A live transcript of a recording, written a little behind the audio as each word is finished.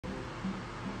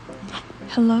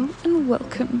Hello and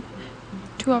welcome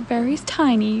to our very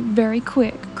tiny, very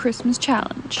quick Christmas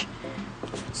challenge.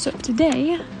 So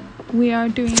today we are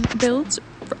doing builds,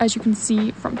 as you can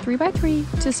see, from 3x3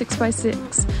 to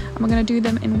 6x6, and we're going to do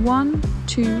them in 1,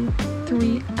 2,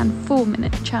 3 and 4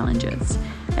 minute challenges.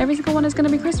 Every single one is going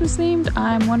to be Christmas themed.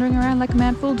 I'm wandering around like a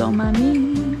mad fool, don't mind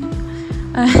me.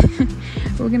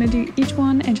 We're going to do each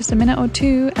one in just a minute or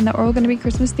two, and they're all going to be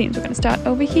Christmas themed. We're going to start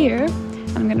over here.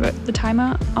 I'm going to put the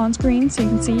timer on screen so you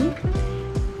can see.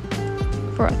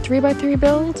 For a 3x3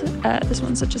 build, this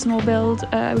one's such a small build,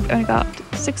 we've only got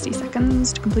 60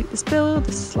 seconds to complete this build.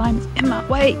 This slime is in my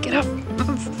way, get up!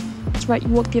 That's right, you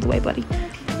walk the other way, buddy.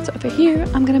 So over here,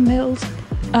 I'm going to build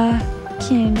a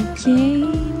candy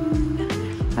cane.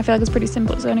 I feel like it's pretty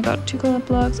simple, it's only got 2 color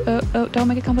blocks. Oh, don't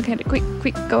make it complicated.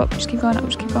 Quick, go up, just keep going up,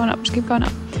 just keep going up, just keep going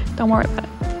up. Don't worry about it.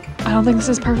 I don't think this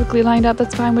is perfectly lined up,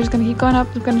 that's fine, we're just going to keep going up,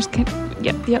 we're going to just keep...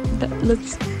 Yep,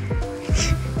 let's...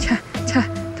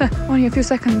 Only a few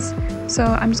seconds. So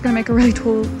I'm just going to make a really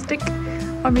tall stick.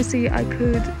 Obviously I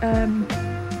could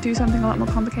do something a lot more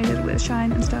complicated with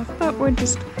shine and stuff, but we're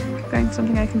just going for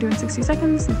something I can do in 60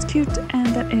 seconds. It's cute and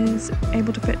that is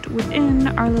able to fit within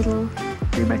our little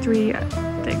 3x3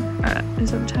 thing.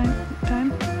 Is that the time? I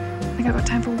think I've got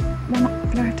time for one more.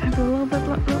 I have time for a little bit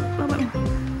more.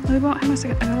 How many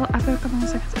seconds? I've got a couple more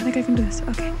seconds. I think I can do this.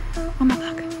 Okay, one more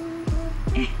block.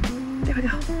 There we go.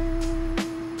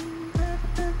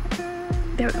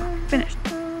 There we go. Finished.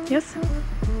 Yes?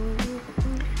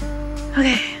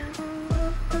 Okay.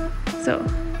 So,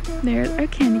 there's our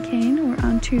candy cane. We're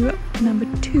on to number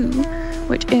 2,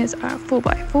 which is our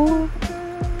 4x4.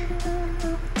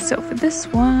 So for this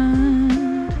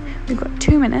one, we've got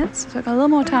 2 minutes. So I've got a little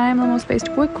more time, a little more space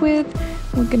to work with.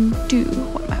 We're gonna do,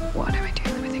 what am I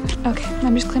doing? Let me think. Okay,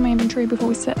 let me just clear my inventory before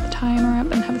we set the timer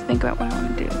up and have a think about what I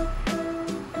want to do.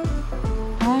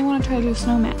 I want to try to do a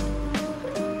snowman.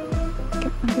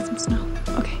 Let's get some snow.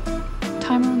 Okay,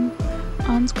 timer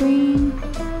on screen.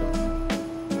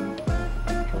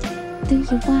 Do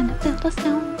you wanna build a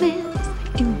snowman?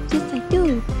 Yes I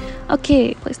do.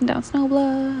 Okay, placing down snow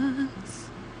blocks.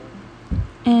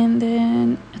 And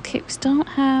then, okay, we still don't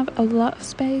have a lot of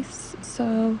space,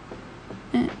 so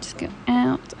just go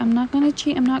out. I'm not gonna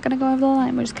cheat, I'm not gonna go over the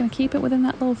line. We're just gonna keep it within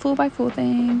that little 4x4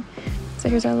 thing. So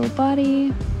here's our little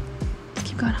body. Just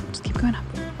keep going up, just keep going up.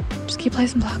 Just keep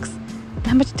placing blocks.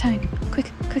 How much time?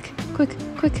 Quick.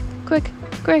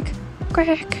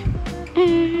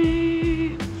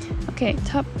 Okay,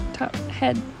 top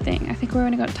head thing. I think we're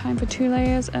only got time for 2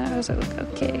 layers. I was like,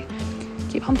 okay.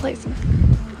 Keep on placing.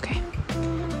 Okay.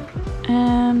 I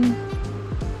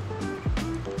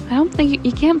don't think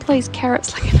you can't place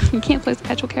carrots like you can't place the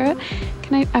actual carrot.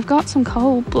 I've got some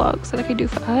coal blocks that I could do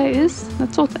for eyes.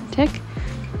 That's authentic.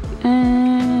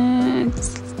 And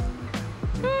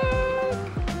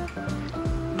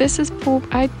this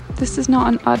is not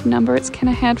an odd number. It's kind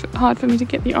of hard for me to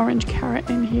get the orange carrot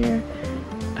in here.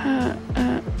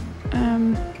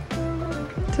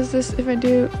 Does this, if I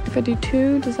do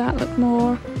 2, does that look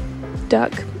more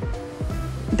duck?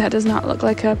 That does not look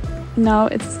like a, no,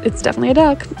 it's definitely a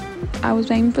duck. I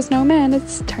was aiming for snowman,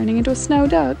 it's turning into a snow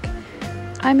duck.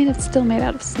 I mean, it's still made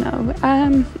out of snow.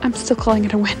 I'm still calling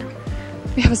it a win.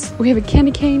 We have a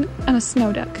candy cane and a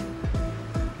snow duck.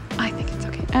 I think it's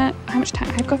okay. How much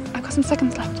time? I've got some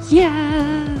seconds left.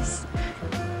 Yes!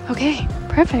 Okay,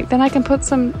 perfect. Then I can put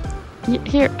some...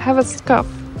 Here, have a scarf.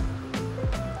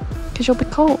 Because you'll be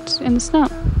cold in the snow.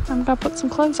 I'm gonna put some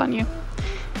clothes on you.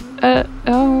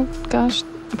 Oh gosh.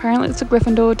 Apparently it's a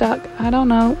Gryffindor duck. I don't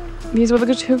know. These were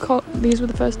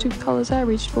the first 2 colors I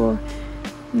reached for.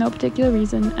 No particular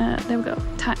reason. There we go.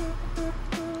 Time.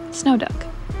 Snow duck.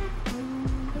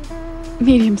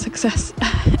 Medium success.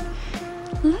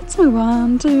 Let's move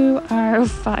on to our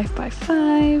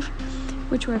 5x5,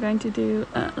 which we're going to do.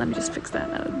 Let me just fix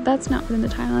that. That's not within the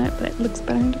timeline, but it looks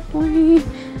better for me.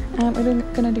 We're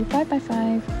going to do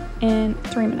 5x5 in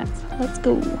 3 minutes. Let's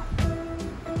go.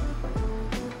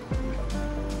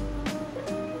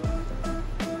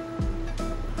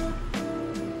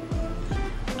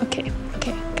 Okay.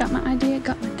 Got my idea,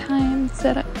 got my time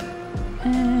set up,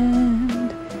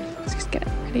 and let's just get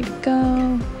ready to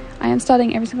go. I am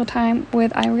starting every single time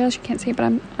with, I realize you can't see it, but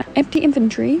I'm empty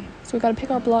inventory, so we've got to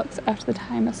pick our blocks after the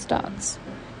timer starts.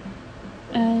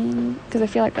 Because I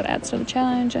feel like that adds to the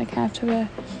challenge, and I have to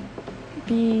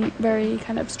be very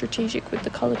kind of strategic with the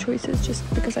color choices, just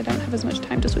because I don't have as much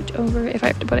time to switch over if I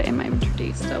have to put it in my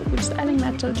inventory, so we're just adding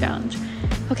that to the challenge.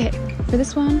 Okay, for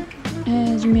this one,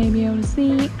 as you may be able to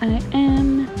see, I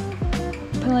am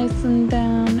placing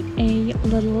down a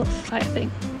little fire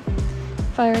thing.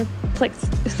 Fireplace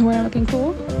is the word I'm looking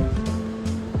for.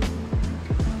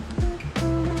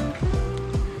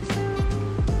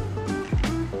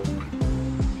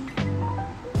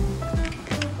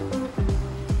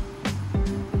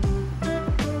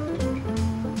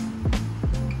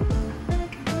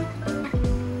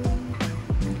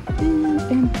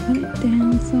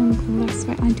 it's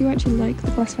fine. I do actually like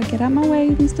the glass. Get out of my way,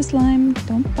 Mr. Slime.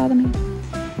 Don't bother me.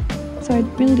 So I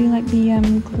really do like the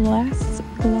glass.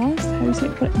 How do you say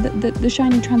it? The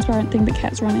shiny transparent thing that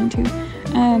cats run into.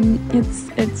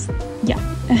 It's yeah.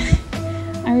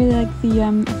 I really like the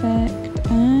effect.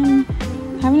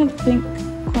 Having to think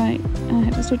quite. I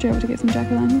had to switch over to get some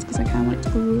jack-o'-lanterns because I kind of want it to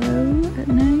glow at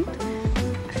night.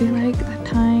 I feel like the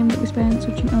time that we spent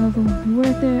switching over will be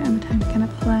worth it, and the time to kind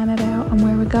of plan it out and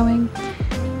where we're going.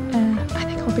 I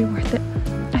think it'll be worth it.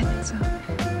 I think so.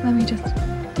 Let me just.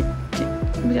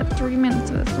 We got 3 minutes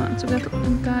of this one, so we got.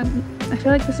 Oh God, I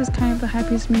feel like this is kind of the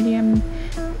happiest medium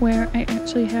where I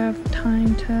actually have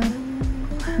time to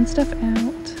plan stuff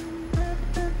out,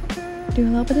 do a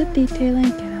little bit of detailing,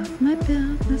 get off my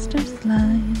belt, Mr.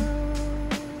 Slime.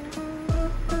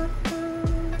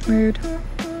 Rude.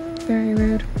 Very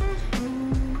rude.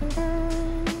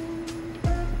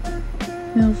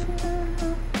 Move.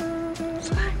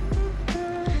 Slime.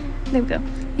 There we go.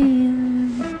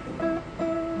 And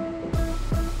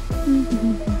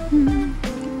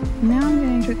now I'm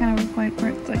getting to kind of a point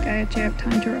where it's like I actually have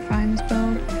time to refine this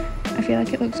build. I feel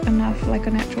like it looks enough like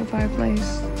an actual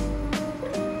fireplace.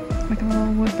 Like a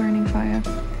little wood burning fire.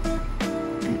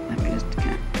 And let me just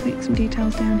kind of tweak some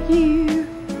details down here.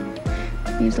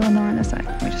 Use a little more on this side.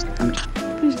 I'm just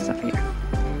finish this off here.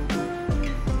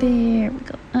 There we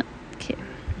go. Okay.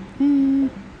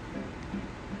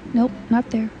 Nope, not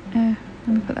there. Let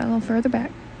me put that a little further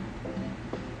back.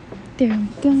 There we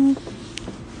go.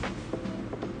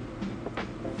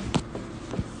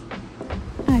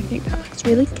 I think that looks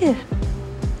really good.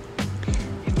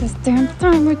 If this damn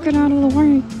thing would get out of the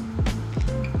way.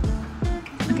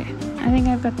 Okay, I think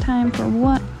I've got time for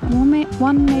one,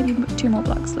 maybe 2 more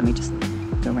blocks. Let me just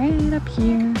go right up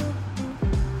here.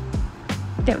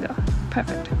 There we go.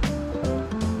 Perfect.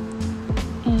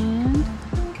 And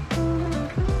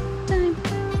time.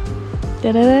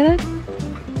 Da-da-da-da.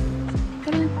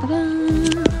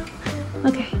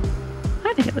 Okay,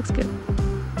 I think it looks good.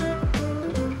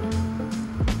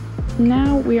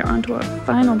 Now we are onto our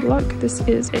final block. This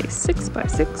is a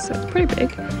 6x6, so it's pretty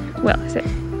big. Well, I say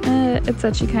it's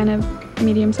actually kind of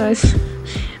medium size.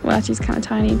 Well, actually, it's kind of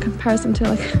tiny in comparison to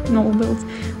like normal builds.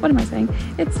 What am I saying?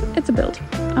 It's a build.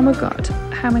 And we've got,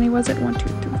 how many was it? 1, 2,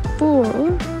 3,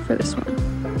 4 for this one.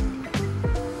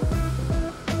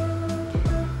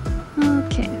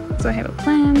 Okay, so I have a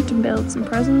plan to build some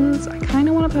presents. I kind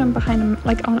of want to put them behind,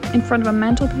 in front of a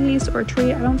mantelpiece or a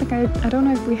tree. I don't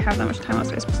know if we have that much time or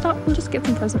space. But we'll just get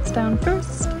some presents down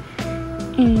first,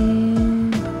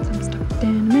 and put some stuff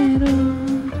down the middle.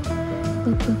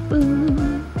 Boop, boop,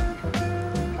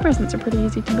 boop. Presents are pretty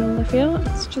easy to build. I feel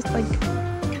it's just like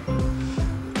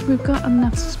we've got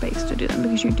enough space to do them,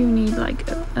 because you do need like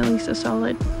at least a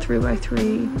solid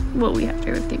 3x3. Well, we have to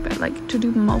everything, but like to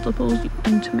do multiples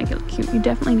and to make it look cute, you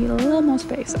definitely need a little more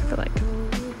space, I feel like.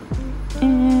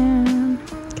 And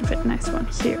can fit a nice one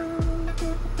here.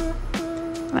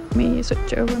 Let me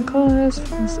switch over and close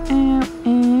this out,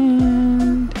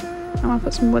 and I'm gonna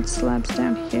put some wood slabs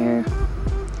down here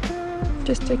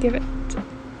just to give it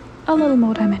a little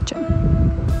more dimension.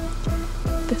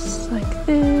 This like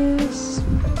this.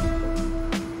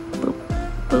 Boop,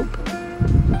 boop,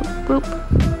 boop, boop.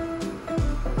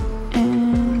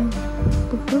 And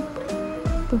boop, boop,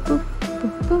 boop, boop,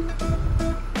 boop, boop.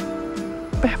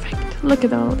 Perfect. Look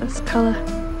at all this color.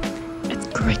 It's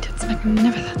great. It's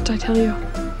magnificent, I tell you.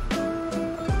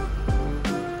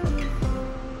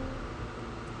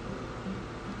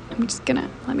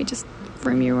 Let me just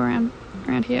frame you around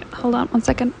here. Hold on 1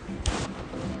 second.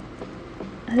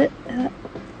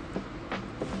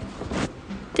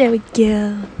 There we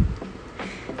go.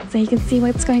 So you can see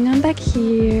what's going on back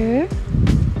here.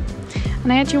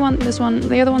 And I actually want this one.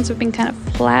 The other ones have been kind of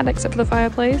flat except for the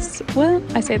fireplace. Well,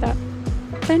 I say that.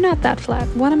 They're not that flat.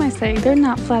 What am I saying? They're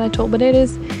not flat at all, but it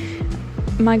is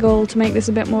my goal to make this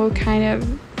a bit more kind of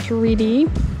 3D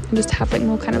and just have like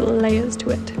more kind of layers to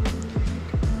it.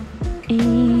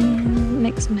 And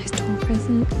make some nice tall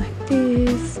present like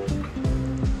this.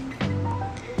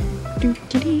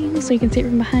 So you can see it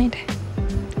from behind.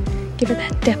 Give it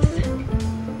that depth.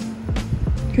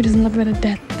 Who doesn't love a bit of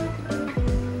depth?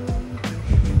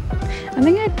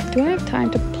 Do I have time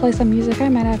to play some music? I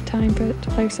might have time to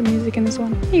play some music in this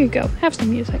one. Here you go, have some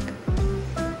music.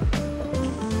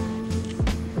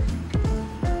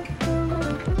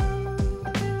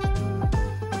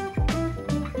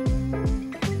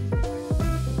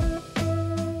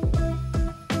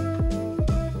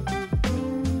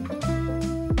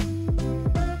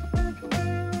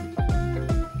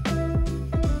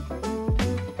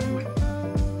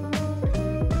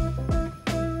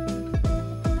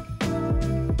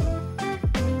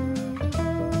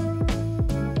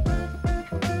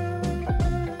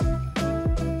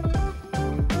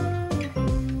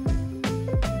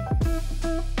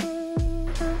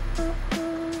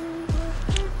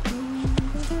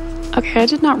 Okay, I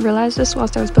did not realize this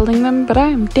whilst I was building them, but I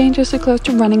am dangerously close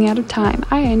to running out of time.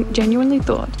 I genuinely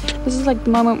thought this is like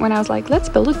the moment when I was like, let's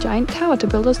build a giant tower to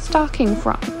build a stocking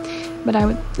from. But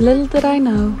little did I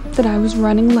know that I was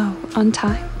running low on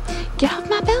time. Get off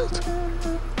my build!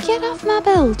 Get off my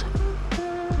build!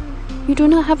 You do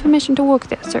not have permission to work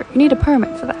there, sir. You need a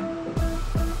permit for that.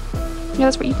 Yeah,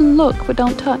 that's right. You can look, but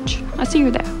don't touch. I see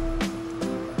you there.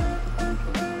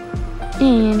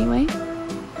 Anyway.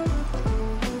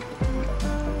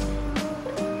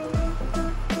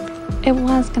 It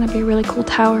was going to be a really cool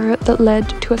tower that led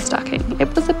to a stocking.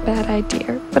 It was a bad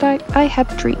idea, but I had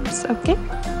dreams, okay?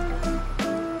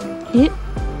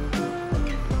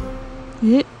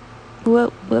 Whoa,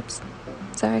 whoops.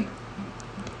 Sorry.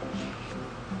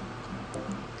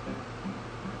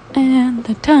 And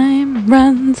the time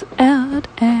runs out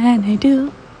and I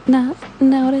do not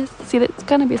notice. See, it's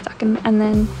going to be a stocking, and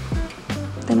then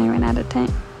I ran out of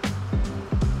time.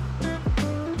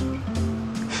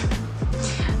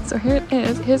 So here it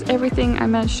is. Here's everything I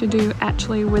managed to do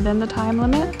actually within the time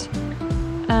limit.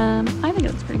 I think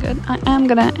it looks pretty good. I am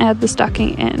gonna add the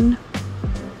stocking in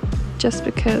just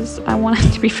because I want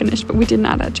it to be finished, but we did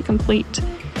not actually complete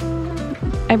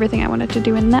everything I wanted to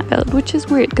do in that build, which is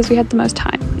weird because we had the most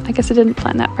time. I guess I didn't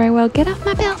plan that very well. Get off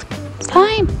my build! It's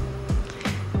time!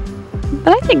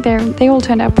 But I think they all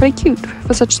turned out pretty cute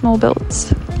for such small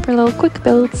builds, for little quick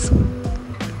builds.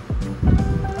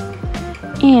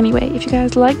 Anyway, if you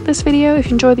guys like this video, if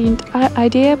you enjoy the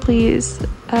idea, please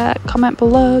comment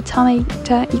below. Tell me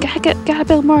you gotta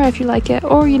build more if you like it,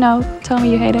 or tell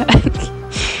me you hate it.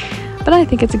 But I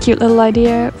think it's a cute little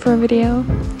idea for a video.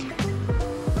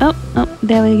 Oh,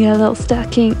 there we go, little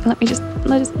stocking. Let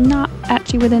us not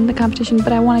actually within the competition,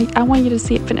 but I want you to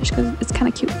see it finished because it's kind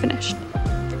of cute finished.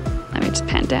 Let me just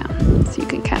pan down so you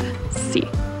can kind of see.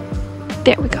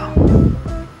 There we go.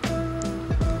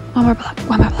 One more block.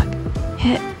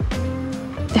 Hit.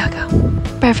 There we go.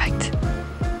 Perfect.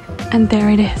 And there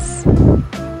it is.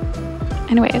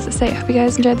 Anyway, as I say, I hope you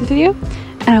guys enjoyed the video,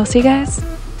 and I will see you guys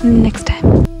next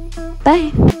time.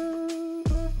 Bye.